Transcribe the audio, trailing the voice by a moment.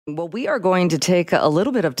Well, we are going to take a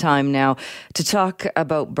little bit of time now to talk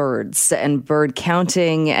about birds and bird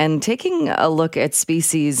counting and taking a look at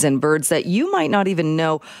species and birds that you might not even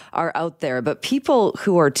know are out there. But people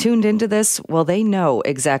who are tuned into this, well, they know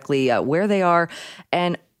exactly where they are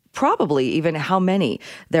and probably even how many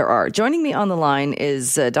there are. Joining me on the line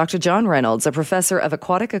is Dr. John Reynolds, a professor of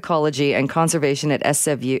aquatic ecology and conservation at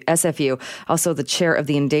SFU, also the chair of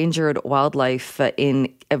the Endangered Wildlife in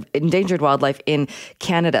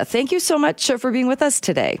Canada. Thank you so much for being with us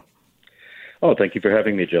today. Oh, thank you for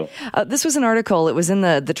having me, Jill. This was an article, it was in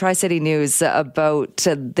the Tri-City News about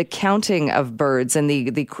the counting of birds and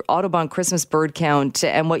the Audubon Christmas bird count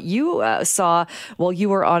and what you saw while you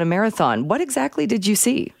were on a marathon. What exactly did you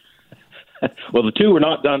see? Well, the two were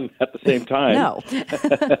not done at the same time. No.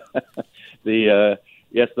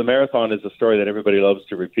 Yes, the marathon is a story that everybody loves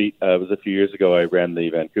to repeat. It was a few years ago I ran the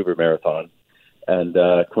Vancouver Marathon, and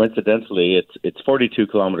coincidentally, it's 42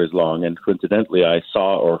 kilometers long, and coincidentally, I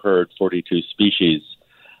saw or heard 42 species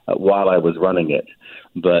while I was running it.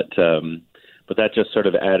 But that just sort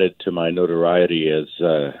of added to my notoriety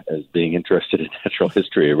as being interested in natural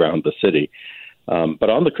history around the city. But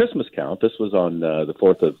on the Christmas count, this was on the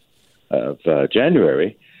 4th of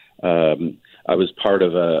January, I was part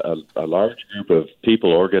of a large group of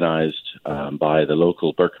people organized by the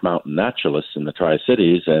local Burke Mountain naturalists in the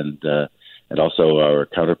Tri-Cities and also our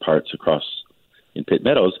counterparts across in Pitt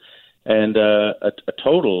Meadows. And a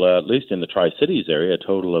total, at least in the Tri-Cities area, a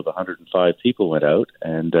total of 105 people went out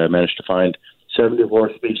and managed to find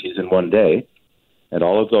 74 species in one day. And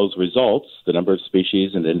all of those results, the number of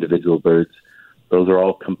species and individual birds, those are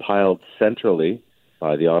all compiled centrally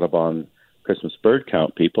by the Audubon Christmas bird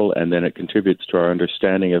count people, and then it contributes to our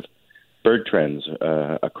understanding of bird trends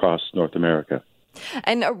across North America.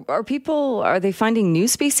 And are they finding new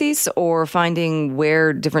species or finding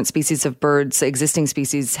where different species of birds, existing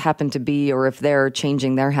species, happen to be, or if they're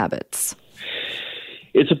changing their habits?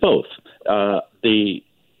 It's a both. The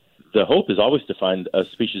hope is always to find a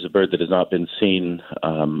species of bird that has not been seen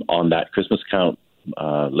on that Christmas count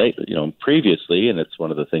previously, and it's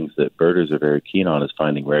one of the things that birders are very keen on is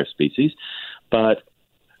finding rare species. But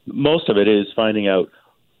most of it is finding out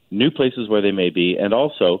new places where they may be and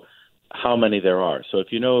also how many there are. So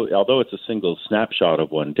if you know, although it's a single snapshot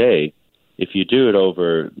of one day, if you do it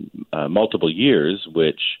over multiple years,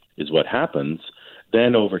 which is what happens,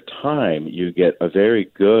 then over time you get a very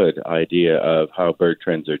good idea of how bird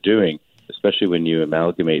trends are doing, especially when you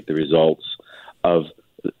amalgamate the results of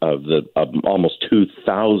almost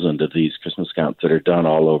 2,000 of these Christmas counts that are done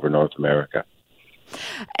all over North America.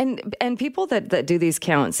 And people that do these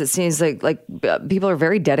counts, it seems like people are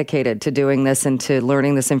very dedicated to doing this and to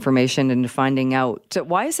learning this information and to finding out.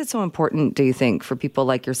 Why is it so important, do you think, for people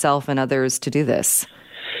like yourself and others to do this?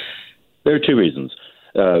 There are two reasons.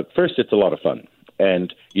 First, it's a lot of fun.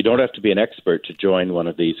 And you don't have to be an expert to join one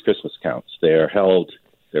of these Christmas counts. They are held.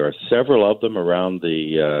 There are several of them around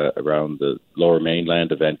the lower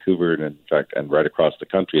mainland of Vancouver, and in fact, and right across the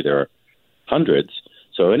country, there are hundreds.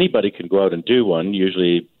 So anybody can go out and do one.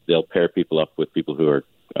 Usually, they'll pair people up with people who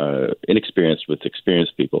are inexperienced with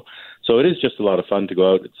experienced people. So it is just a lot of fun to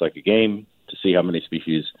go out. It's like a game to see how many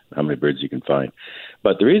species, how many birds you can find.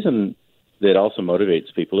 But the reason that also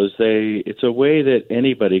motivates people is it's a way that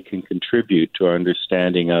anybody can contribute to our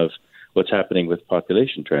understanding of what's happening with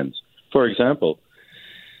population trends. For example,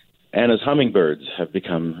 Anna's hummingbirds have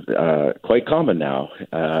become quite common now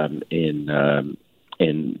in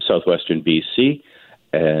southwestern BC,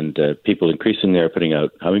 and people increasingly are putting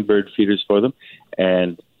out hummingbird feeders for them.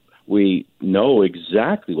 And we know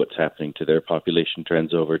exactly what's happening to their population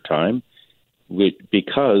trends over time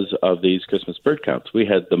because of these Christmas bird counts. We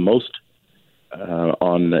had the most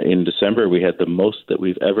in December. We had the most that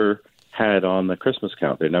we've ever had on the Christmas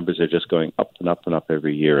count. Their numbers are just going up and up and up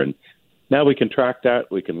every year, and now we can track that.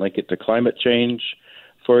 We can link it to climate change,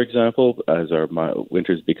 for example, as our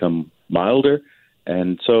winters become milder.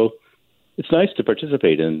 And so it's nice to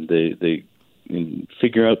participate in in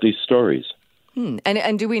figuring out these stories.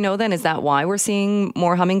 And do we know then, is that why we're seeing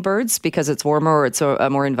more hummingbirds? Because it's warmer or it's a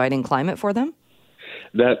more inviting climate for them?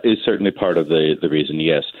 That is certainly part of the reason,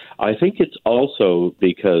 yes. I think it's also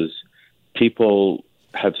because people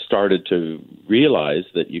have started to realize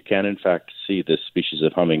that you can, in fact, see this species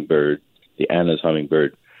of hummingbird, the Anna's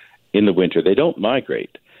hummingbird, in the winter. They don't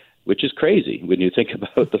migrate, which is crazy when you think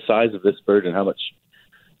about the size of this bird and how much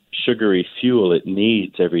sugary fuel it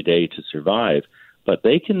needs every day to survive. But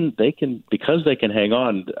they can because they can hang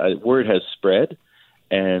on, word has spread,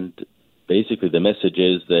 and basically the message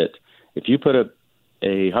is that if you put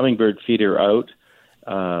a hummingbird feeder out,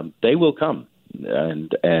 they will come.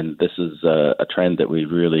 and this is a trend that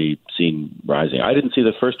we've really seen rising. I didn't see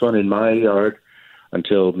the first one in my yard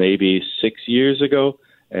until maybe 6 years ago,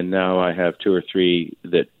 and now I have 2 or 3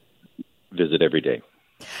 that visit every day.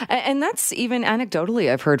 And that's even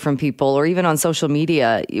anecdotally I've heard from people, or even on social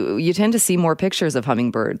media, you tend to see more pictures of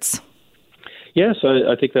hummingbirds. Yes,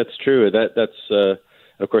 I think that's true. That's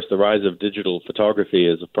of course, the rise of digital photography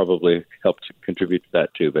has probably helped contribute to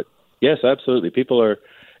that too. But yes, absolutely.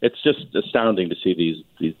 It's just astounding to see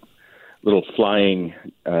these little flying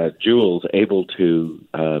jewels able to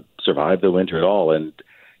survive the winter at all. And,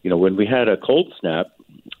 when we had a cold snap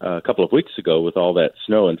a couple of weeks ago with all that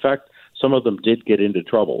snow, in fact, some of them did get into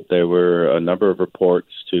trouble. There were a number of reports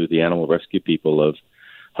to the animal rescue people of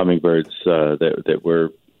hummingbirds that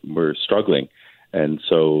were struggling. And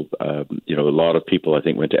so, a lot of people, I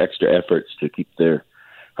think, went to extra efforts to keep their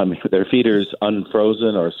feeders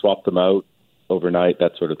unfrozen or swap them out overnight,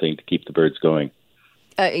 that sort of thing, to keep the birds going.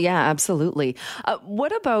 Yeah, absolutely.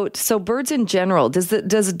 What about, so birds in general,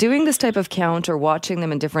 does doing this type of count or watching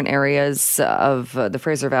them in different areas of the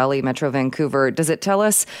Fraser Valley, Metro Vancouver, does it tell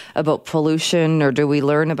us about pollution, or do we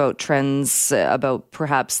learn about trends about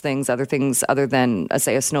perhaps other things other than,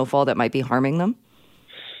 say, a snowfall that might be harming them?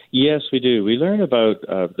 Yes, we do. We learn about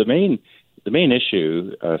the main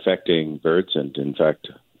issue affecting birds and, in fact,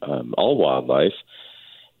 all wildlife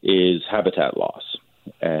is habitat loss.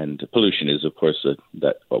 And pollution is, of course,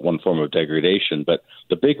 that one form of degradation, but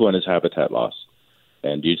the big one is habitat loss.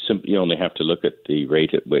 And you only have to look at the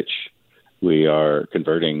rate at which we are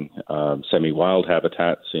converting semi-wild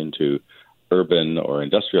habitats into urban or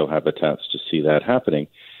industrial habitats to see that happening.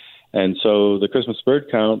 And so the Christmas bird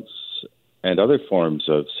counts and other forms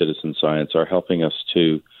of citizen science are helping us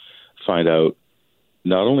to find out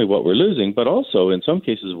not only what we're losing, but also, in some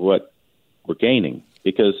cases, what we're gaining.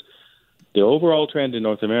 Because the overall trend in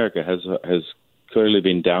North America has clearly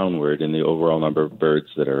been downward in the overall number of birds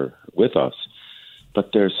that are with us.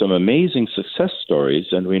 But there's some amazing success stories,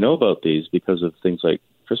 and we know about these because of things like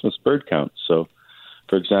Christmas bird counts. So,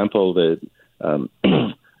 for example, the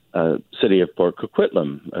city of Port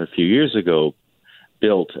Coquitlam a few years ago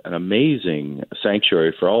built an amazing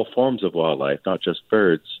sanctuary for all forms of wildlife, not just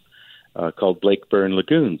birds, called Blakeburn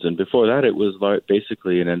Lagoons. And before that, it was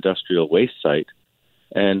basically an industrial waste site.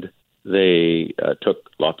 And they took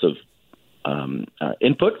lots of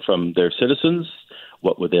input from their citizens.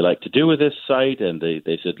 What would they like to do with this site? And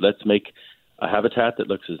they said, let's make a habitat that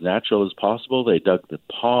looks as natural as possible. They dug the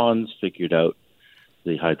ponds, figured out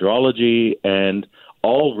the hydrology, and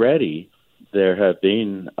already there have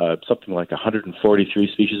been something like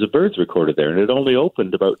 143 species of birds recorded there, and it only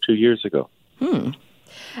opened about 2 years ago.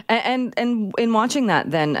 And in watching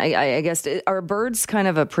that, then, I guess, are birds kind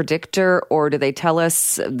of a predictor, or do they tell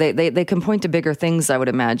us, they can point to bigger things, I would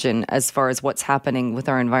imagine, as far as what's happening with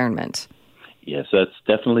our environment? Yes, that's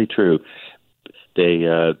definitely true.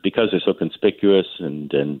 They because they're so conspicuous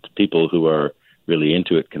and people who are really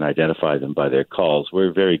into it can identify them by their calls.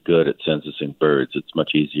 We're very good at censusing birds. It's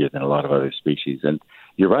much easier than a lot of other species. And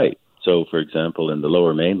you're right. So, for example, in the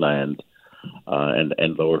Lower Mainland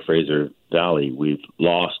and Lower Fraser Valley, we've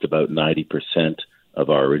lost about 90% of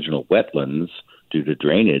our original wetlands due to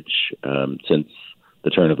drainage since the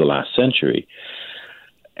turn of the last century.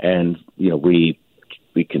 And,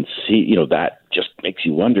 we can see, that just makes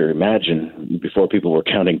you wonder. Imagine before people were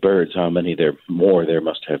counting birds, how many there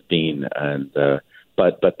must have been. And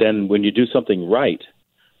but then when you do something right,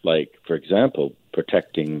 like, for example,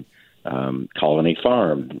 protecting Colony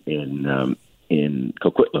Farm in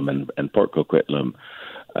Coquitlam and Port Coquitlam,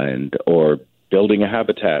 or building a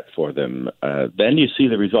habitat for them, then you see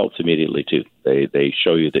the results immediately too. They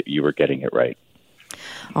show you that you were getting it right.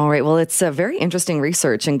 All right. Well, it's very interesting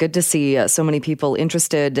research, and good to see so many people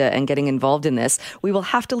interested and getting involved in this. We will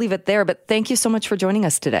have to leave it there, but thank you so much for joining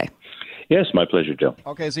us today. Yes, my pleasure, Joe.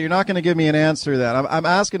 Okay, so you're not going to give me an answer to that. I'm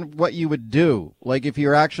asking what you would do, like if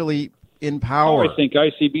you're actually in power. I think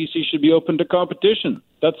ICBC should be open to competition.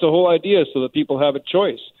 That's the whole idea, so that people have a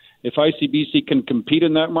choice. If ICBC can compete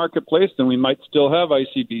in that marketplace, then we might still have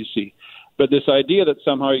ICBC. But this idea that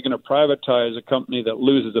somehow you're going to privatize a company that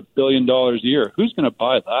loses $1 billion a year, who's going to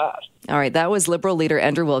buy that? All right, that was Liberal leader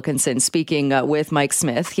Andrew Wilkinson speaking with Mike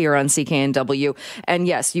Smith here on CKNW. And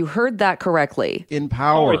yes, you heard that correctly. In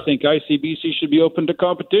power. I think ICBC should be open to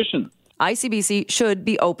competition. ICBC should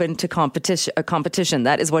be open to competition.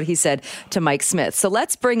 That is what he said to Mike Smith. So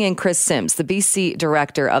let's bring in Chris Sims, the BC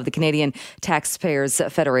director of the Canadian Taxpayers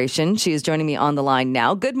Federation. She is joining me on the line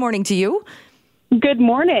now. Good morning to you. Good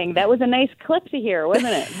morning. That was a nice clip to hear,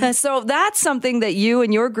 wasn't it? So that's something that you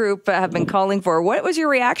and your group have been calling for. What was your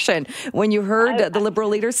reaction when you heard the Liberal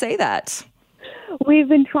leader say that? We've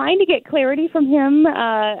been trying to get clarity from him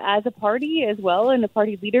as a party as well, and a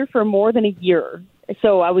party leader for more than a year.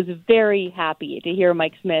 So I was very happy to hear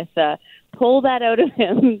Mike Smith pull that out of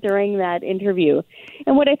him during that interview.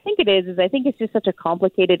 And what I think it is I think it's just such a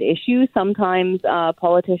complicated issue. Sometimes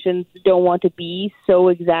politicians don't want to be so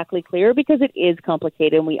exactly clear because it is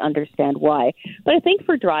complicated and we understand why. But I think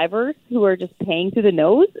for drivers who are just paying through the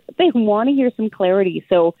nose, they want to hear some clarity.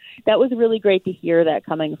 So that was really great to hear that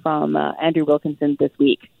coming from Andrew Wilkinson this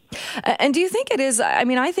week. And do you think it is? I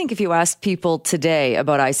mean, I think if you ask people today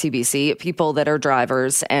about ICBC, people that are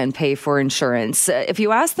drivers and pay for insurance, if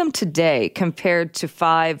you ask them today compared to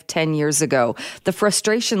 5-10 years ago, the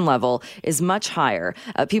frustration level is much higher.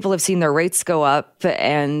 People have seen their rates go up,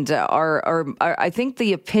 and I think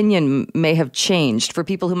the opinion may have changed. For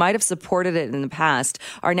people who might have supported it in the past,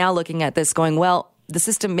 are now looking at this going, well, the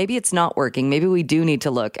system, maybe it's not working. Maybe we do need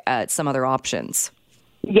to look at some other options.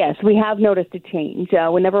 Yes, we have noticed a change.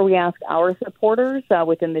 Whenever we ask our supporters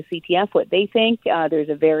within the CTF what they think, there's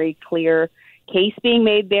a very clear case being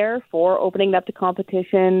made there for opening up to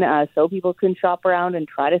competition so people can shop around and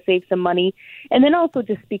try to save some money. And then also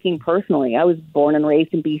just speaking personally, I was born and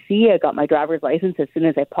raised in BC. I got my driver's license as soon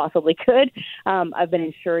as I possibly could. I've been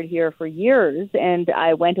insured here for years, and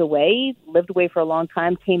I went away, lived away for a long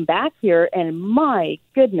time, came back here, and my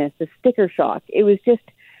goodness, the sticker shock. It was just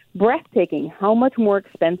breathtaking how much more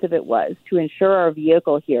expensive it was to insure our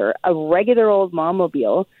vehicle here, a regular old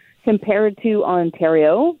Momobile, compared to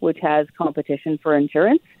Ontario, which has competition for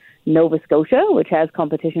insurance, Nova Scotia, which has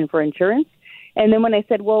competition for insurance. And then when I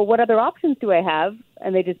said, well, what other options do I have?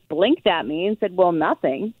 And they just blinked at me and said, well,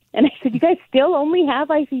 nothing. And I said, you guys still only have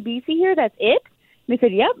ICBC here? That's it? And they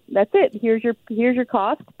said, yep, that's it. Here's your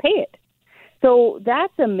cost. Pay it. So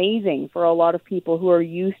that's amazing for a lot of people who are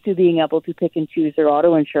used to being able to pick and choose their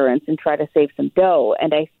auto insurance and try to save some dough.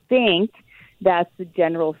 And I think that's the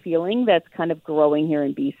general feeling that's kind of growing here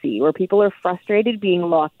in BC, where people are frustrated being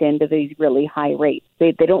locked into these really high rates.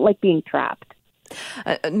 They don't like being trapped.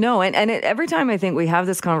 No, every time I think we have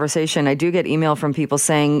this conversation, I do get email from people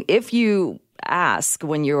saying, if you ask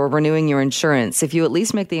when you're renewing your insurance, if you at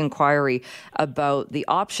least make the inquiry about the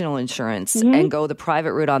optional insurance and go the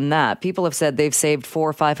private route on that, people have said they've saved $400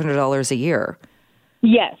 or $500 a year.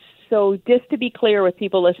 Yes. So just to be clear with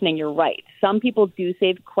people listening, you're right. Some people do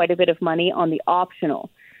save quite a bit of money on the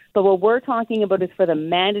optional. But what we're talking about is for the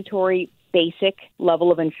mandatory basic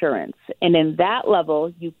level of insurance. And in that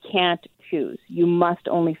level, you can't choose. You must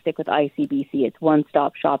only stick with ICBC. It's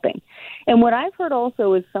one-stop shopping. And what I've heard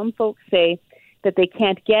also is some folks say that they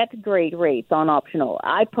can't get great rates on optional.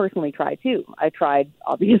 I personally tried too. I tried,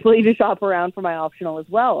 obviously, to shop around for my optional as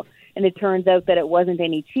well. And it turns out that it wasn't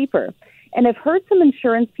any cheaper. And I've heard some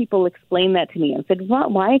insurance people explain that to me and said,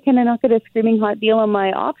 why can I not get a screaming hot deal on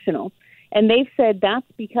my optional? And they've said that's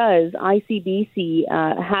because ICBC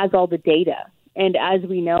has all the data. And as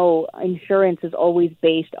we know, insurance is always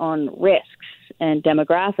based on risks and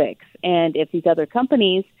demographics. And if these other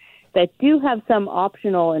companies that do have some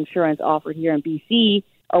optional insurance offered here in BC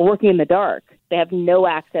are working in the dark, they have no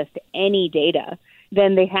access to any data,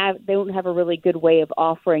 then they don't have a really good way of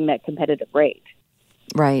offering that competitive rate.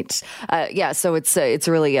 Right. So it's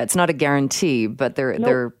really, it's not a guarantee, but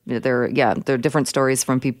they're different stories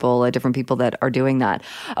from people, different people that are doing that.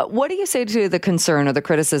 What do you say to the concern or the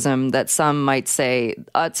criticism that some might say,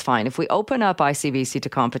 it's fine. If we open up ICBC to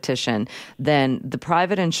competition, then the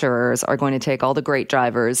private insurers are going to take all the great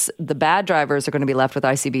drivers. The bad drivers are going to be left with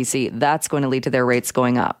ICBC. That's going to lead to their rates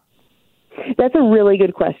going up. That's a really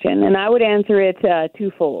good question, and I would answer it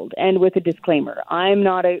twofold, and with a disclaimer. I'm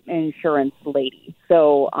not an insurance lady,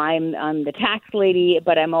 so I'm the tax lady,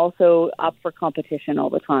 but I'm also up for competition all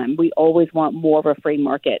the time. We always want more of a free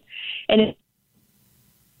market, and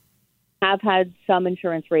have had some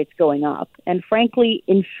insurance rates going up, and frankly,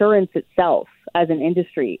 insurance itself as an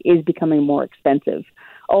industry is becoming more expensive,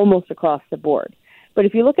 almost across the board. But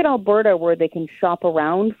if you look at Alberta, where they can shop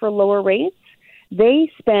around for lower rates,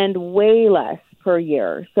 they spend way less per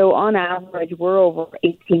year. So on average, we're over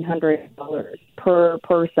 $1,800 per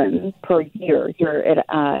person per year here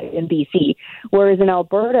in BC, whereas in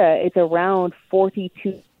Alberta, it's around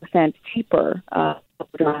 42% cheaper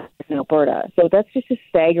in Alberta. So that's just a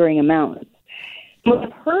staggering amount.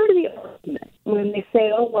 I've heard the argument when they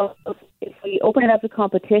say, oh, well, if we open it up to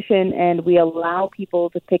competition and we allow people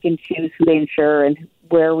to pick and choose who they insure and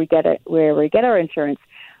where we get our insurance,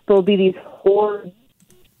 there'll be these horrible,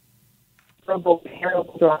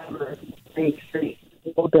 terrible drivers in the street,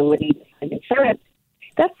 no ability to find insurance.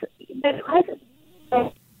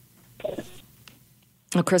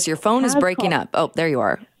 Oh, Chris, your phone is breaking up. Oh, there you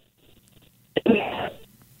are.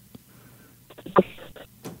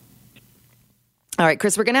 All right,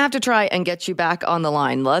 Chris, we're going to have to try and get you back on the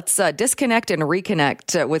line. Let's disconnect and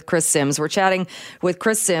reconnect with Chris Sims. We're chatting with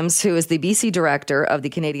Chris Sims, who is the BC director of the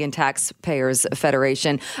Canadian Taxpayers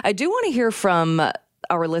Federation. I do want to hear from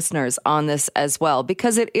our listeners on this as well,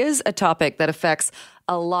 because it is a topic that affects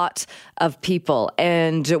a lot of people.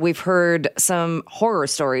 And we've heard some horror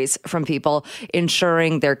stories from people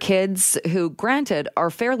insuring their kids who, granted, are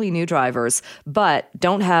fairly new drivers, but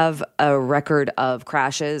don't have a record of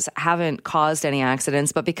crashes, haven't caused any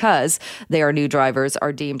accidents, but because they are new drivers,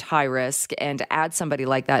 are deemed high risk. And to add somebody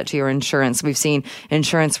like that to your insurance, we've seen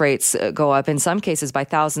insurance rates go up in some cases by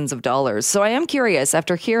thousands of dollars. So I am curious,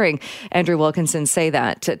 after hearing Andrew Wilkinson say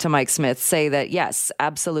that to Mike Smith, say that, yes,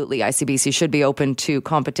 absolutely, ICBC should be open to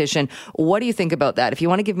competition. What do you think about that? If you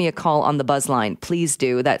want to give me a call on the Buzz line, please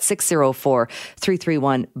do. That's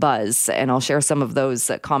 604-331-BUZZ. And I'll share some of those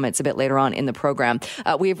comments a bit later on in the program.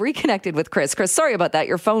 We have reconnected with Chris. Chris, sorry about that.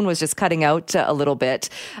 Your phone was just cutting out a little bit.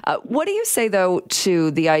 What do you say, though, to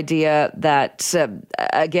the idea that,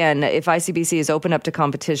 again, if ICBC is open up to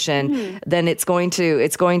competition, then it's going to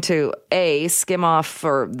skim off,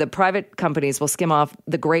 or the private companies will skim off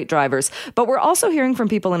the great drivers. But we're also hearing from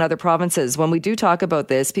people in other provinces, when we do talk about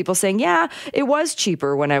this, people saying, yeah, it was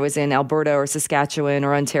cheaper when I was in Alberta or Saskatchewan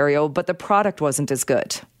or Ontario, but the product wasn't as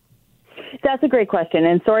good. That's a great question.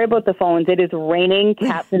 And sorry about the phones. It is raining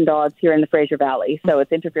cats and dogs here in the Fraser Valley, so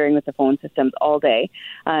it's interfering with the phone systems all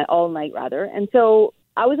night rather. And so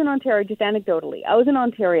I was in Ontario, just anecdotally. I was in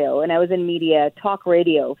Ontario and I was in media, talk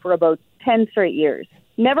radio for about 10 straight years.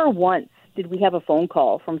 Never once did we have a phone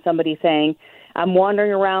call from somebody saying, I'm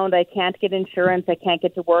wandering around, I can't get insurance, I can't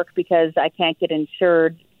get to work because I can't get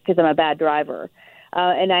insured because I'm a bad driver.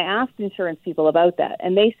 And I asked insurance people about that,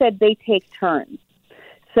 and they said they take turns.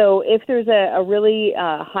 So if there's a really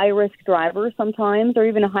high-risk driver sometimes, or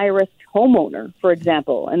even a high-risk homeowner, for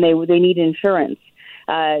example, and they need insurance,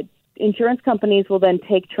 insurance companies will then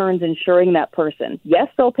take turns insuring that person. Yes,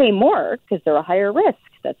 they'll pay more because they're a higher risk.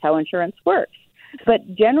 That's how insurance works.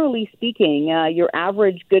 But generally speaking, your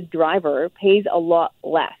average good driver pays a lot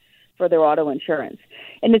less for their auto insurance.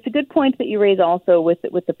 And it's a good point that you raise also with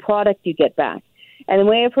the product you get back. And the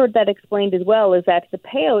way I've heard that explained as well is that the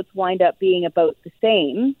payouts wind up being about the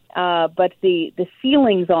same, but the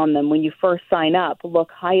ceilings on them when you first sign up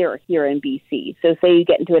look higher here in BC. So say you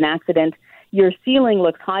get into an accident, your ceiling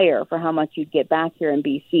looks higher for how much you'd get back here in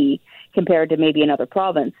BC compared to maybe another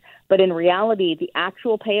province. But in reality, the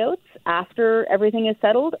actual payouts after everything is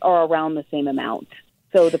settled are around the same amount.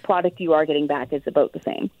 So the product you are getting back is about the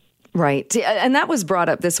same. Right. And that was brought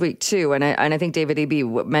up this week, too. And I think David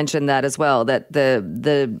Eby mentioned that as well, that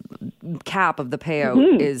the cap of the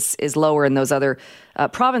payout is lower in those other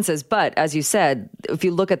provinces. But as you said, if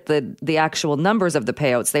you look at the actual numbers of the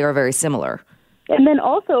payouts, they are very similar. And then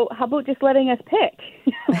also, how about just letting us pick?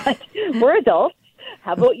 Like, we're adults.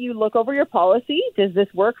 How about you look over your policy? Does this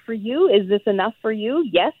work for you? Is this enough for you?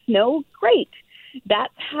 Yes, no, great.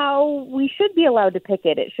 That's how we should be allowed to pick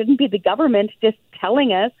it. It shouldn't be the government just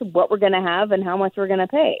telling us what we're going to have and how much we're going to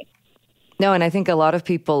pay. No, and I think a lot of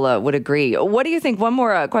people would agree. What do you think? One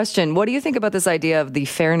more question. What do you think about this idea of the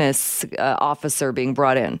fairness officer being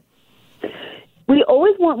brought in? We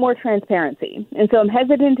always want more transparency. And so I'm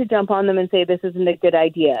hesitant to jump on them and say this isn't a good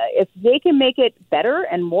idea. If they can make it better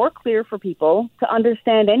and more clear for people to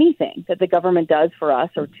understand anything that the government does for us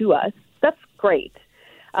or to us, that's great.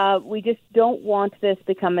 We just don't want this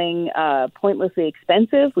becoming pointlessly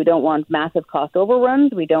expensive. We don't want massive cost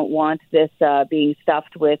overruns. We don't want this being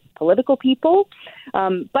stuffed with political people.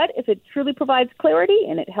 But if it truly provides clarity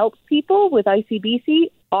and it helps people with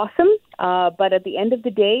ICBC, awesome. But at the end of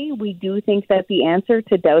the day, we do think that the answer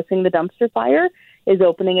to dousing the dumpster fire is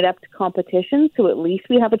opening it up to competition, so at least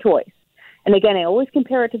we have a choice. And again, I always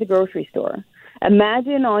compare it to the grocery store.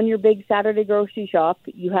 Imagine on your big Saturday grocery shop,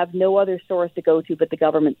 you have no other stores to go to but the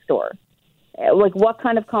government store. Like, what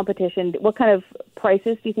kind of competition, what kind of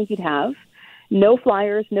prices do you think you'd have? No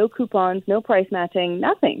flyers, no coupons, no price matching,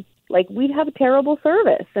 nothing. Like, we'd have a terrible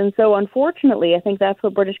service. And so, unfortunately, I think that's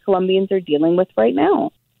what British Columbians are dealing with right now.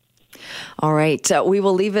 All right. We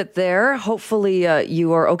will leave it there. Hopefully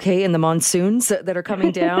you are okay in the monsoons that are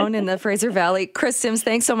coming down in the Fraser Valley. Chris Sims,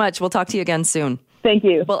 thanks so much. We'll talk to you again soon. Thank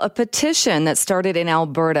you. Well, a petition that started in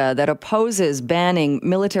Alberta that opposes banning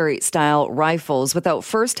military-style rifles without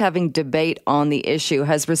first having debate on the issue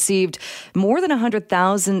has received more than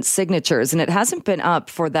 100,000 signatures, and it hasn't been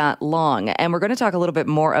up for that long. And we're going to talk a little bit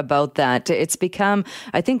more about that. It's become,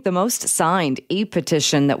 I think, the most signed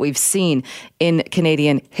e-petition that we've seen in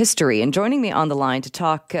Canadian history. And joining me on the line to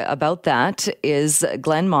talk about that is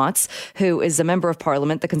Glenn Motz, who is a member of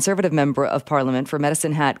Parliament, the Conservative Member of Parliament for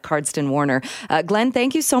Medicine Hat, Cardston Warner. Glenn,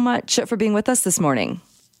 thank you so much for being with us this morning.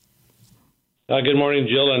 Good morning,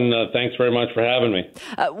 Jill, and thanks very much for having me.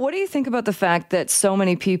 What do you think about the fact that so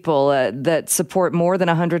many people that support more than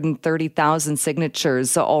 130,000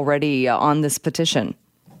 signatures already on this petition?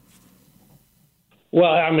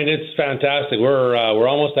 Well, I mean, it's fantastic. We're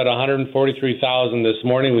almost at 143,000 this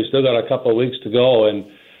morning. We've still got a couple of weeks to go, and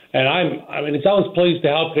it's always pleased to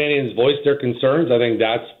help Canadians voice their concerns. I think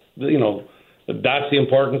that's the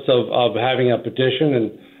importance of having a petition,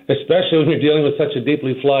 and especially when you're dealing with such a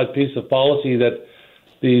deeply flawed piece of policy that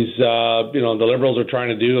these the Liberals are trying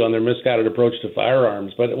to do on their misguided approach to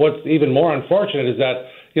firearms. But what's even more unfortunate is that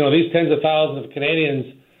these tens of thousands of Canadians,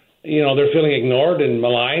 they're feeling ignored and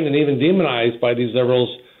maligned and even demonized by these Liberals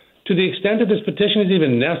to the extent that this petition is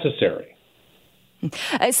even necessary.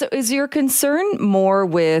 So is your concern more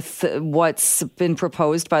with what's been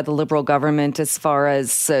proposed by the Liberal government as far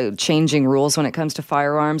as changing rules when it comes to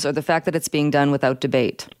firearms, or the fact that it's being done without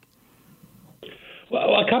debate?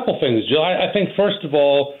 Well, a couple things, Jill. I think, first of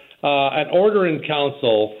all, an order in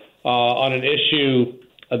council on an issue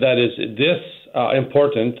that is this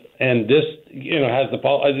important and this has the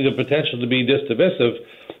potential to be this divisive,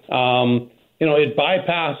 it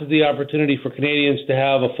bypasses the opportunity for Canadians to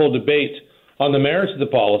have a full debate on the merits of the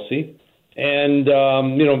policy. And,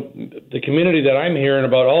 the community that I'm hearing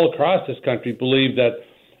about all across this country believe that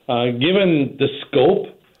given the scope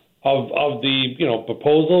of the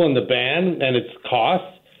proposal and the ban and its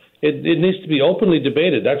costs, it needs to be openly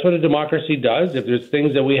debated. That's what a democracy does. If there's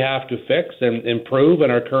things that we have to fix and improve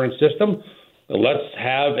in our current system, let's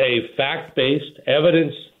have a fact-based,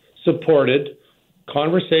 evidence-supported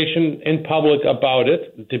conversation in public about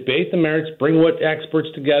it, debate the merits, bring what experts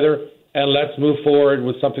together, and let's move forward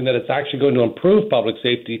with something that is actually going to improve public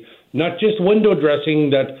safety, not just window dressing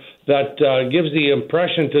that gives the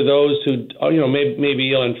impression to those who may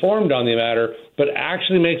be ill-informed on the matter, but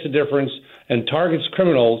actually makes a difference and targets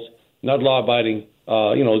criminals, not law-abiding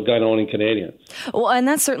gun-owning Canadians. Well, and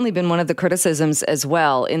that's certainly been one of the criticisms as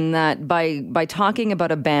well, in that by talking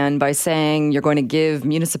about a ban, by saying you're going to give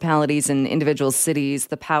municipalities and individual cities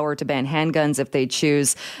the power to ban handguns if they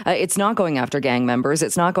choose, it's not going after gang members,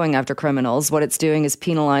 it's not going after criminals. What it's doing is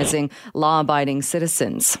penalizing law-abiding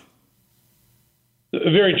citizens.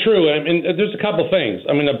 Very true. I mean, there's a couple things.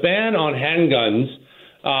 I mean, a ban on handguns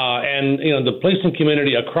and the policing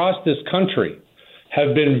community across this country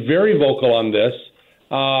have been very vocal on this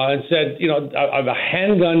and said, a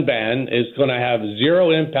handgun ban is going to have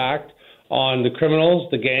zero impact on the criminals,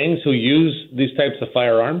 the gangs who use these types of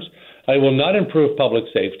firearms. It will not improve public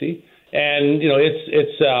safety, and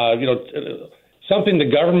it's something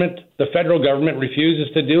the federal government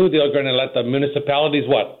refuses to do. They're going to let the municipalities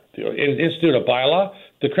institute a bylaw.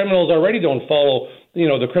 The criminals already don't follow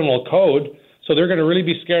the criminal code, so they're going to really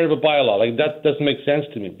be scared of a bylaw. Like, that doesn't make sense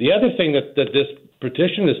to me. The other thing that this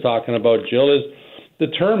petition is talking about, Jill, is the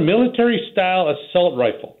term military-style assault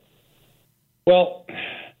rifle.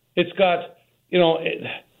 It's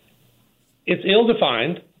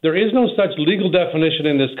ill-defined. There is no such legal definition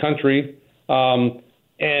in this country, and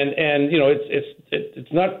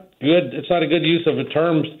it's not good. It's not a good use of the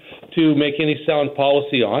terms to make any sound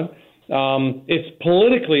policy on. It's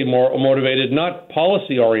politically more motivated, not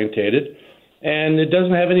policy-orientated. And it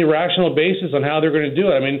doesn't have any rational basis on how they're going to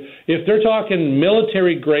do it. I mean, if they're talking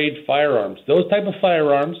military-grade firearms, those type of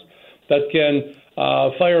firearms that can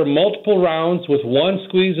fire multiple rounds with one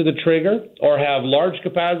squeeze of the trigger or have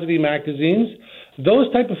large-capacity magazines,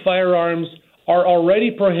 those type of firearms are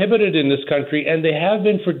already prohibited in this country, and they have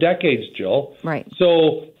been for decades, Jill. Right.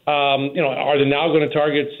 So, are they now going to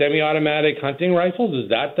target semi-automatic hunting rifles? Is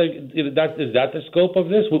that the scope of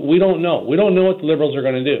this? We don't know. We don't know what the Liberals are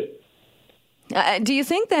going to do. Do you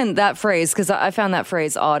think then that phrase, because I found that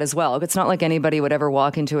phrase odd as well, it's not like anybody would ever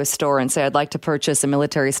walk into a store and say, I'd like to purchase a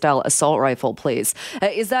military-style assault rifle, please.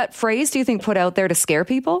 Is that phrase, do you think, put out there to scare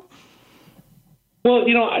people? Well,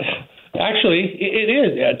 actually, it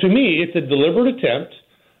is. To me, it's a deliberate attempt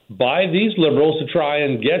by these Liberals to try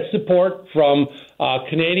and get support from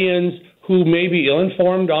Canadians who may be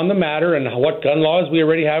ill-informed on the matter and what gun laws we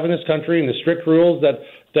already have in this country and the strict rules that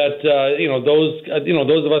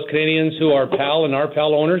those of us Canadians who are PAL and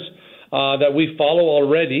RPAL owners that we follow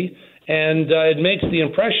already, and it makes the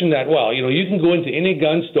impression that you can go into any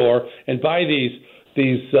gun store and buy these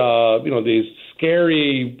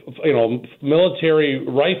scary military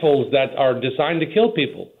rifles that are designed to kill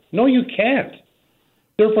people. No, you can't.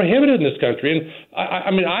 They're prohibited in this country,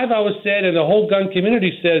 and I've always said, and the whole gun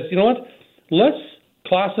community says, let's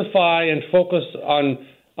classify and focus on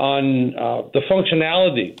the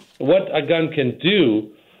functionality, what a gun can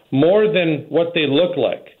do, more than what they look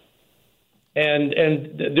like. And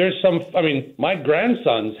there's some. I mean, my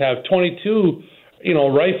grandsons have 22,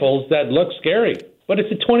 rifles that look scary, but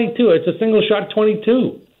it's a 22. It's a single shot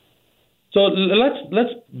 22. So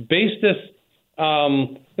let's base this.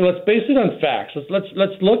 Let's base it on facts.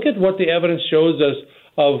 Let's look at what the evidence shows us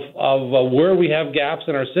of where we have gaps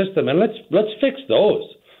in our system, and let's fix those.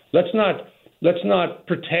 Let's not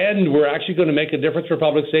pretend we're actually going to make a difference for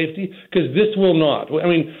public safety, because this will not. I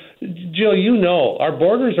mean, Jill, our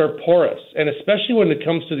borders are porous, and especially when it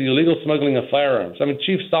comes to the illegal smuggling of firearms. I mean,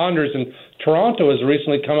 Chief Saunders in Toronto has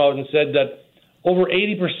recently come out and said that over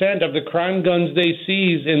 80% of the crime guns they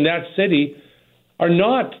seize in that city are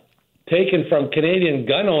not taken from Canadian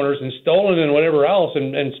gun owners and stolen and whatever else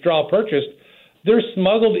and straw purchased. They're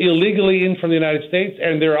smuggled illegally in from the United States,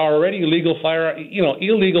 and there are already illegal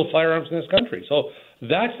firearms in this country. So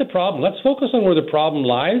that's the problem. Let's focus on where the problem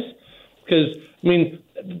lies, because I mean,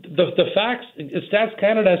 the facts. Stats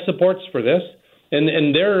Canada has supports for this,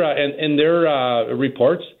 in their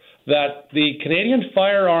reports, that the Canadian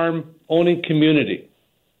firearm owning community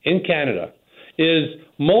in Canada is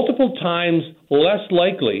multiple times less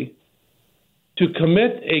likely to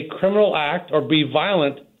commit a criminal act or be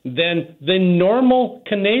violent than the normal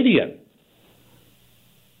Canadian.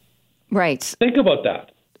 Right. Think about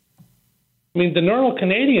that. I mean, the normal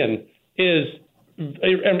Canadian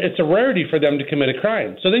it's a rarity for them to commit a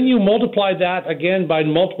crime. So then you multiply that again by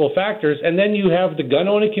multiple factors, and then you have the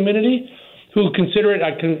gun-owning community who consider it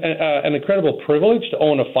an incredible privilege to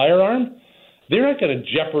own a firearm. They're not going to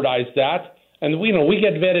jeopardize that. And we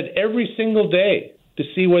get vetted every single day to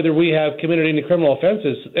see whether we have committed any criminal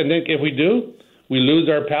offenses. And then if we do, we lose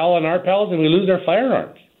our pal and our pals, and we lose our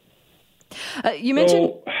firearms.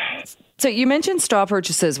 You mentioned straw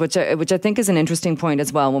purchases, which I think is an interesting point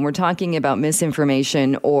as well. When we're talking about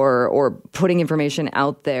misinformation or putting information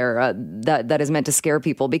out there that is meant to scare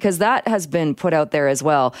people, because that has been put out there as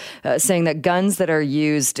well, saying that guns that are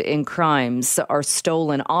used in crimes are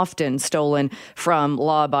often stolen from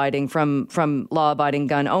law-abiding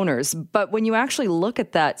gun owners. But when you actually look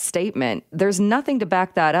at that statement, there's nothing to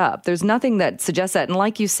back that up. There's nothing that suggests that. And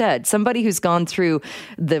like you said, somebody who's gone through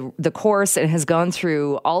the course and has gone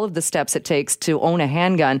through all of the steps it takes to own a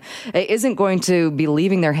handgun isn't going to be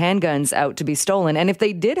leaving their handguns out to be stolen. And if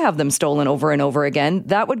they did have them stolen over and over again,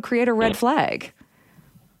 that would create a red flag.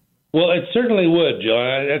 Well, it certainly would,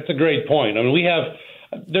 Joe. That's a great point. I mean,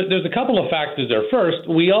 there's a couple of factors there. First,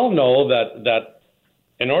 we all know that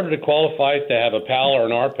in order to qualify to have a PAL or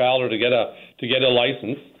an RPAL or to get a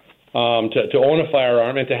license to own a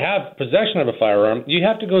firearm and to have possession of a firearm, you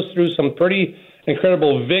have to go through some pretty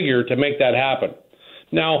incredible vigor to make that happen.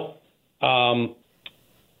 Now,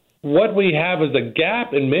 what we have as a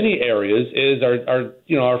gap in many areas is our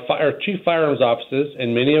chief firearms offices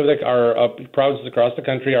in many of our provinces across the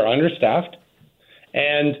country are understaffed,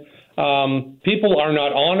 and people are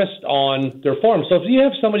not honest on their forms. So if you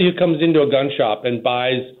have somebody who comes into a gun shop and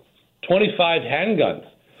buys 25 handguns,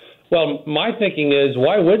 well, my thinking is,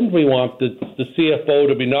 why wouldn't we want the CFO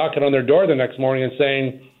to be knocking on their door the next morning and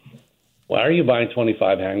saying, why are you buying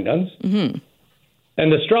 25 handguns? Mm-hmm.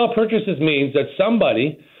 And the straw purchases means that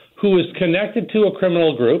somebody who is connected to a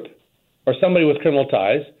criminal group or somebody with criminal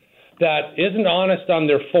ties that isn't honest on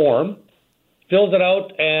their form fills it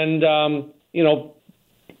out and,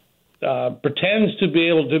 pretends to be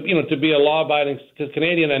able to be a law-abiding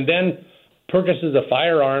Canadian and then purchases a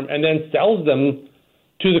firearm and then sells them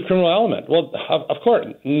to the criminal element. Well, of course,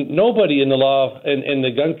 nobody in the law in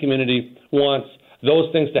the gun community wants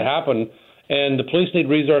those things to happen, and the police need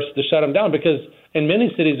resources to shut them down, because in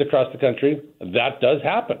many cities across the country, that does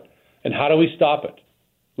happen. And how do we stop it?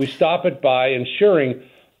 We stop it by ensuring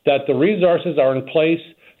that the resources are in place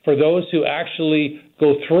for those who actually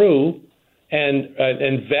go through and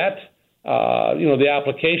vet, the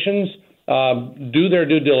applications, do their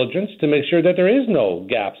due diligence to make sure that there is no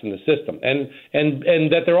gaps in the system, and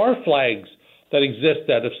that there are flags that exist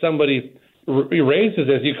that if somebody raises,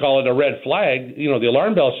 as you call it, a red flag, the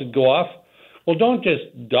alarm bell should go off. Well, don't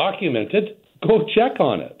just document it. Go check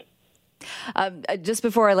on it. Just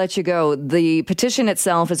before I let you go, the petition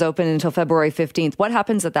itself is open until February 15th. What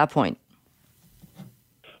happens at that point?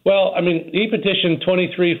 Well, I mean, e-petition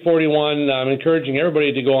 2341, I'm encouraging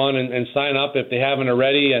everybody to go on and sign up if they haven't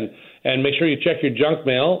already, and make sure you check your junk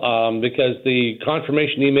mail, because the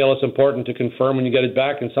confirmation email is important to confirm when you get it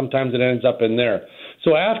back, and sometimes it ends up in there.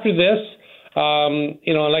 So after this,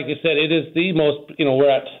 like you said, it is the most, we're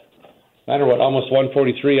at, almost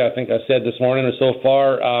 143, I think I said this morning or so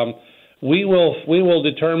far. We will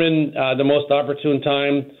determine the most opportune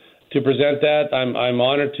time to present that. I'm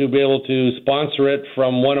honored to be able to sponsor it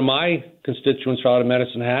from one of my constituents out of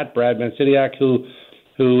Medicine Hat, Brad Mancidiak, who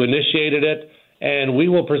initiated it, and we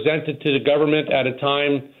will present it to the government at a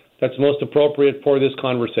time that's most appropriate for this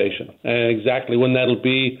conversation. And exactly when that'll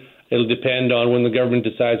be, it'll depend on when the government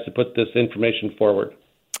decides to put this information forward,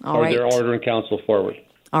 their order in council forward.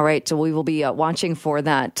 All right, so we will be watching for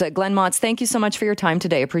that. Glenn Motz, thank you so much for your time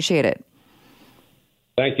today. Appreciate it.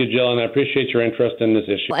 Thank you, Jill, and I appreciate your interest in this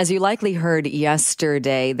issue. As you likely heard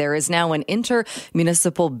yesterday, there is now an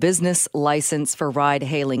inter-municipal business license for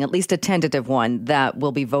ride-hailing, at least a tentative one that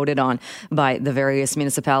will be voted on by the various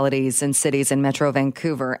municipalities and cities in Metro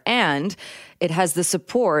Vancouver. And it has the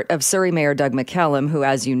support of Surrey Mayor Doug McCallum, who,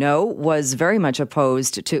 as you know, was very much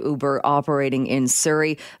opposed to Uber operating in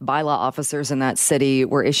Surrey. Bylaw officers in that city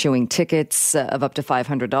were issuing tickets of up to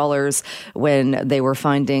 $500 when they were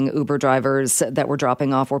finding Uber drivers that were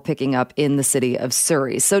dropping off or picking up in the city of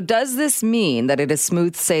Surrey. So does this mean that it is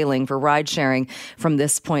smooth sailing for ride sharing from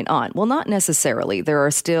this point on? Well, not necessarily. There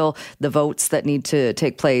are still the votes that need to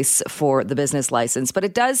take place for the business license, but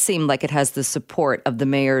it does seem like it has the support of the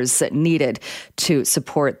mayors needed to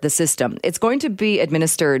support the system. It's going to be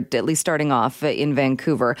administered, at least starting off, in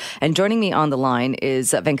Vancouver. And joining me on the line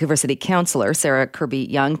is Vancouver City Councillor Sarah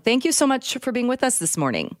Kirby-Young. Thank you so much for being with us this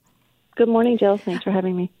morning. Good morning, Jill. Thanks for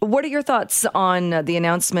having me. What are your thoughts on the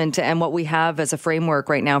announcement and what we have as a framework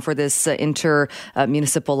right now for this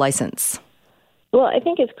inter-municipal license? Well, I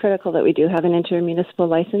think it's critical that we do have an inter-municipal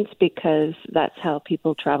license because that's how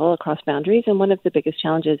people travel across boundaries. And one of the biggest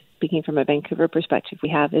challenges, speaking from a Vancouver perspective, we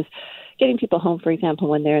have is getting people home, for example,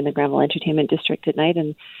 when they're in the Granville Entertainment District at night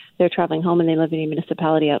and they're traveling home and they live in a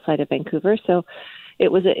municipality outside of Vancouver. So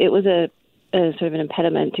it was a sort of an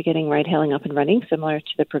impediment to getting ride-hailing up and running, similar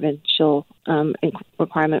to the provincial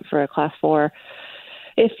requirement for a Class 4.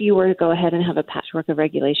 If you were to go ahead and have a patchwork of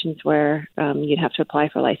regulations where you'd have to apply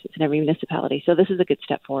for a license in every municipality. So this is a good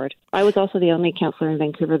step forward. I was also the only councillor in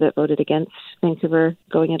Vancouver that voted against Vancouver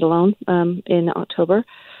going it alone in October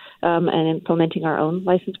and implementing our own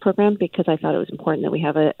license program because I thought it was important that we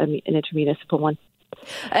have an intermunicipal one.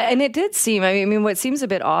 And it did seem, I mean, what seems a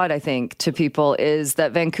bit odd, I think, to people is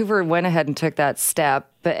that Vancouver went ahead and took that step,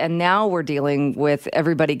 and now we're dealing with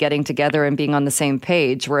everybody getting together and being on the same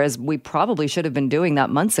page, whereas we probably should have been doing that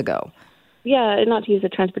months ago. Yeah, and not to use a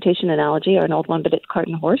transportation analogy or an old one, but it's cart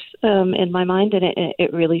and horse in my mind, and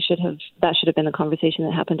it really should have been the conversation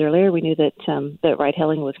that happened earlier. We knew that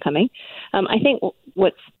ride-hailing was coming. I think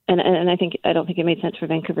I don't think it made sense for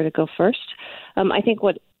Vancouver to go first. I think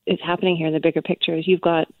what is happening here in the bigger picture is you've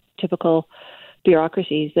got typical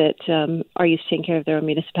bureaucracies that are used to taking care of their own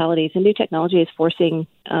municipalities, and new technology is forcing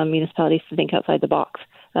municipalities to think outside the box.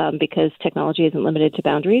 Because technology isn't limited to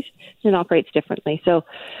boundaries and operates differently. So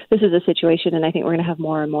this is a situation, and I think we're going to have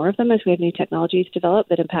more and more of them as we have new technologies develop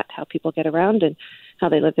that impact how people get around and how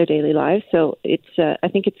they live their daily lives. So I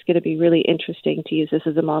think it's going to be really interesting to use this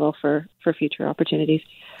as a model for future opportunities.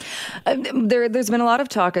 There's been a lot of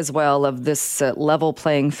talk as well of this level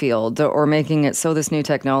playing field or making it so this new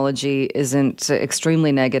technology isn't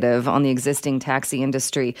extremely negative on the existing taxi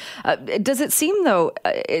industry. Does it seem, though,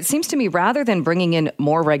 it seems to me rather than bringing in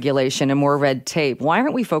more regulation and more red tape, why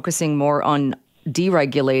aren't we focusing more on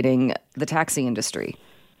deregulating the taxi industry?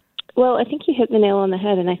 Well, I think you hit the nail on the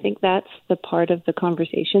head, and I think that's the part of the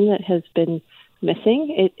conversation that has been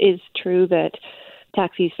missing. It is true that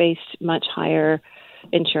taxis face much higher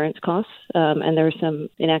insurance costs, and there's some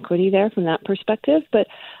inequity there from that perspective. But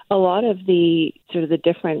a lot of the sort of the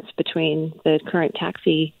difference between the current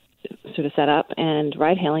taxi sort of setup and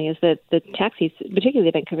ride-hailing is that the taxis, particularly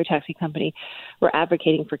the Vancouver Taxi Company, were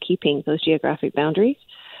advocating for keeping those geographic boundaries.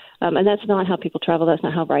 And that's not how people travel. That's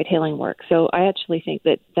not how ride-hailing works. So I actually think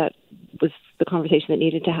that was the conversation that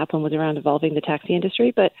needed to happen was around evolving the taxi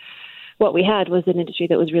industry. But what we had was an industry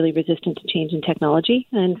that was really resistant to change in technology.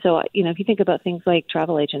 And so, if you think about things like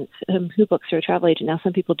travel agents, who books through a travel agent? Now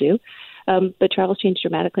some people do. But travel's changed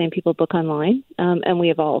dramatically and people book online, and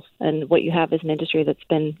we evolve. And what you have is an industry that's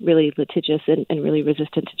been really litigious and really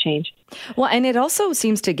resistant to change. Well, and it also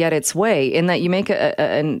seems to get its way in that you make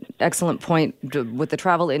an excellent point with the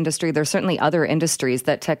travel industry. There's certainly other industries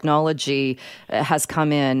that technology has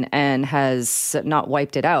come in and has not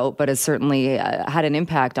wiped it out, but has certainly had an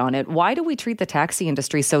impact on it. Why do we treat the taxi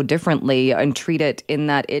industry so differently and treat it in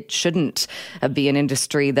that it shouldn't be an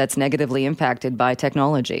industry that's negatively impacted by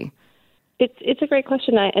technology? It's a great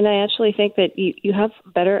question, and I actually think that you have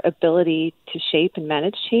better ability to shape and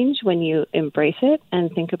manage change when you embrace it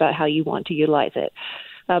and think about how you want to utilize it,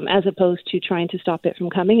 as opposed to trying to stop it from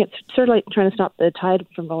coming. It's sort of like trying to stop the tide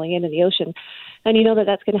from rolling in the ocean. And you know that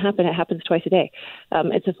that's going to happen. It happens twice a day.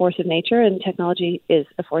 It's a force of nature, and technology is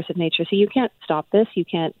a force of nature. So you can't stop this. You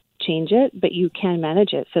can't change it, but you can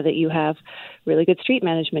manage it so that you have really good street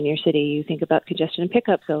management in your city. You think about congestion and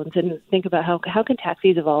pickup zones, and think about how can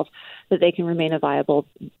taxis evolve that they can remain a viable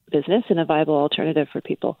business and a viable alternative for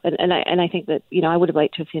people. And I think that, I would have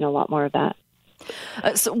liked to have seen a lot more of that.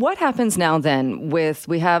 So what happens now then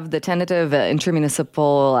we have the tentative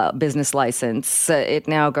intermunicipal business license. It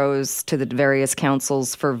now goes to the various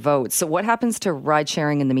councils for votes. So what happens to ride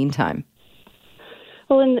sharing in the meantime?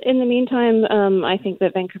 Well, in the meantime, I think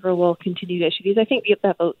that Vancouver will continue to issue these. I think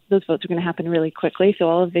those votes are going to happen really quickly. So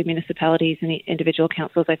all of the municipalities and the individual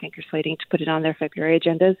councils, I think, are slating to put it on their February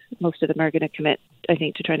agendas. Most of them are going to commit, I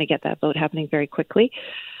think, to trying to get that vote happening very quickly.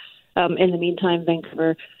 In the meantime,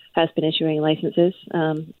 Vancouver has been issuing licenses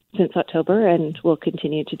since October and will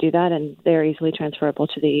continue to do that, and they're easily transferable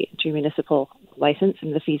to the intermunicipal license,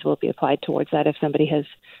 and the fees will be applied towards that if somebody has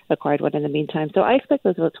acquired one in the meantime. So I expect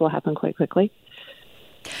those votes will happen quite quickly.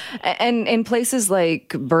 And in places like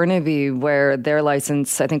Burnaby, where their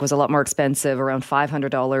license, I think, was a lot more expensive, around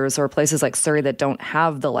 $500, or places like Surrey that don't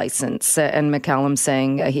have the license, and McCallum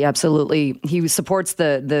saying he supports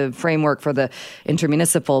the framework for the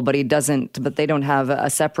intermunicipal, but they don't have a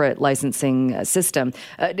separate licensing system.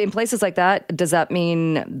 In places like that, does that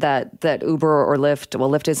mean that Uber or Lyft,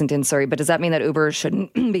 well, Lyft isn't in Surrey, but does that mean that Uber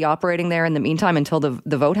shouldn't be operating there in the meantime until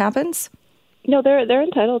the vote happens? No, they're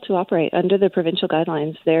entitled to operate under the provincial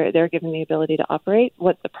guidelines. They're given the ability to operate.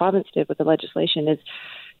 What the province did with the legislation is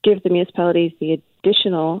give the municipalities the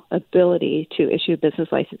additional ability to issue business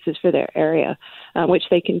licenses for their area, which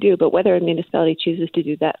they can do. But whether a municipality chooses to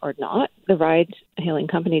do that or not, the ride-hailing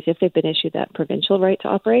companies, if they've been issued that provincial right to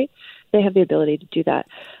operate, they have the ability to do that.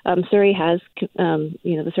 Surrey has,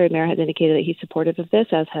 the Surrey mayor has indicated that he's supportive of this,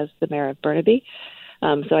 as has the mayor of Burnaby.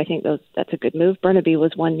 So I think that's a good move. Burnaby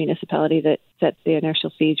was one municipality that set the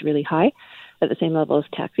inertial fees really high, at the same level as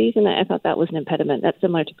taxis, and I thought that was an impediment. That's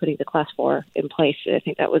similar to putting the Class 4 in place. I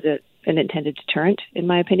think that was an intended deterrent, in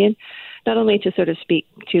my opinion, not only to sort of speak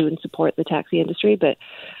to and support the taxi industry, but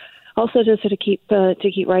also to sort of keep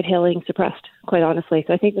ride-hailing suppressed, quite honestly.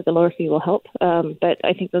 So I think that the lower fee will help, but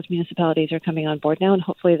I think those municipalities are coming on board now, and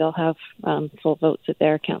hopefully they'll have full votes at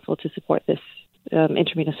their council to support this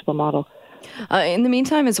intermunicipal model. In the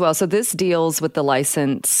meantime as well, so this deals with the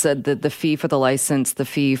license, the fee for the license, the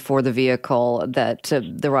fee for the vehicle that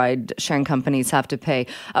the ride-sharing companies have to pay.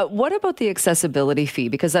 What about the accessibility fee?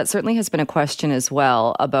 Because that certainly has been a question as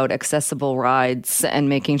well about accessible rides and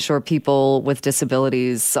making sure people with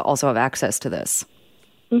disabilities also have access to this.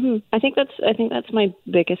 Mm-hmm. I think that's my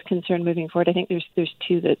biggest concern moving forward. I think there's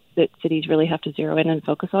two that cities really have to zero in and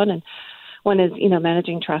focus on, and one is,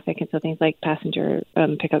 managing traffic, and so things like passenger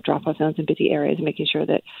pickup drop-off zones in busy areas, and making sure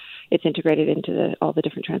that it's integrated into all the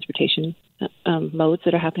different transportation modes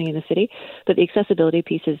that are happening in the city. But the accessibility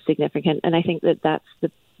piece is significant, and I think that that's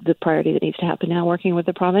the priority that needs to happen now, working with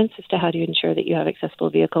the province, as to how do you ensure that you have accessible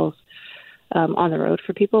vehicles on the road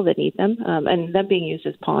for people that need them, and them being used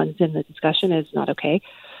as pawns in the discussion is not okay.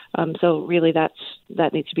 So really that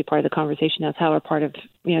needs to be part of the conversation as how a part of,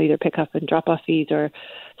 either pickup and drop-off fees or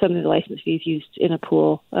some of the license fees used in a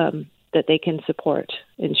pool that they can support,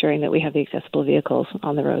 ensuring that we have the accessible vehicles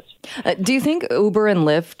on the roads. Do you think Uber and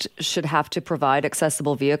Lyft should have to provide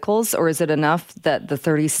accessible vehicles, or is it enough that the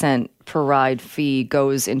 30-cent per ride fee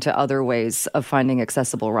goes into other ways of finding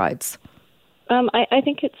accessible rides? I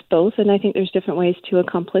think it's both, and I think there's different ways to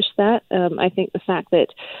accomplish that. I think the fact that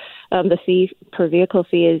the fee per vehicle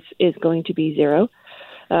fee is going to be zero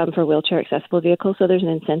for wheelchair accessible vehicles, so there's an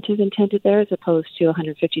incentive intended there as opposed to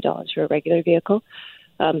 $150 for a regular vehicle.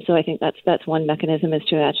 So I think that's one mechanism, is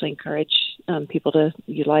to actually encourage people to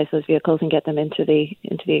utilize those vehicles and get them into the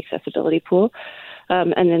accessibility pool.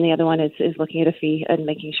 And then the other one is looking at a fee and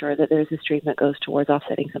making sure that there's a stream that goes towards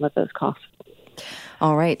offsetting some of those costs.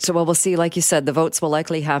 All right. So, we'll see. Like you said, the votes will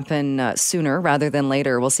likely happen sooner rather than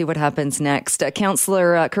later. We'll see what happens next.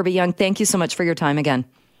 Councillor Kirby Young, thank you so much for your time again.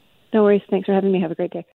 No worries. Thanks for having me. Have a great day.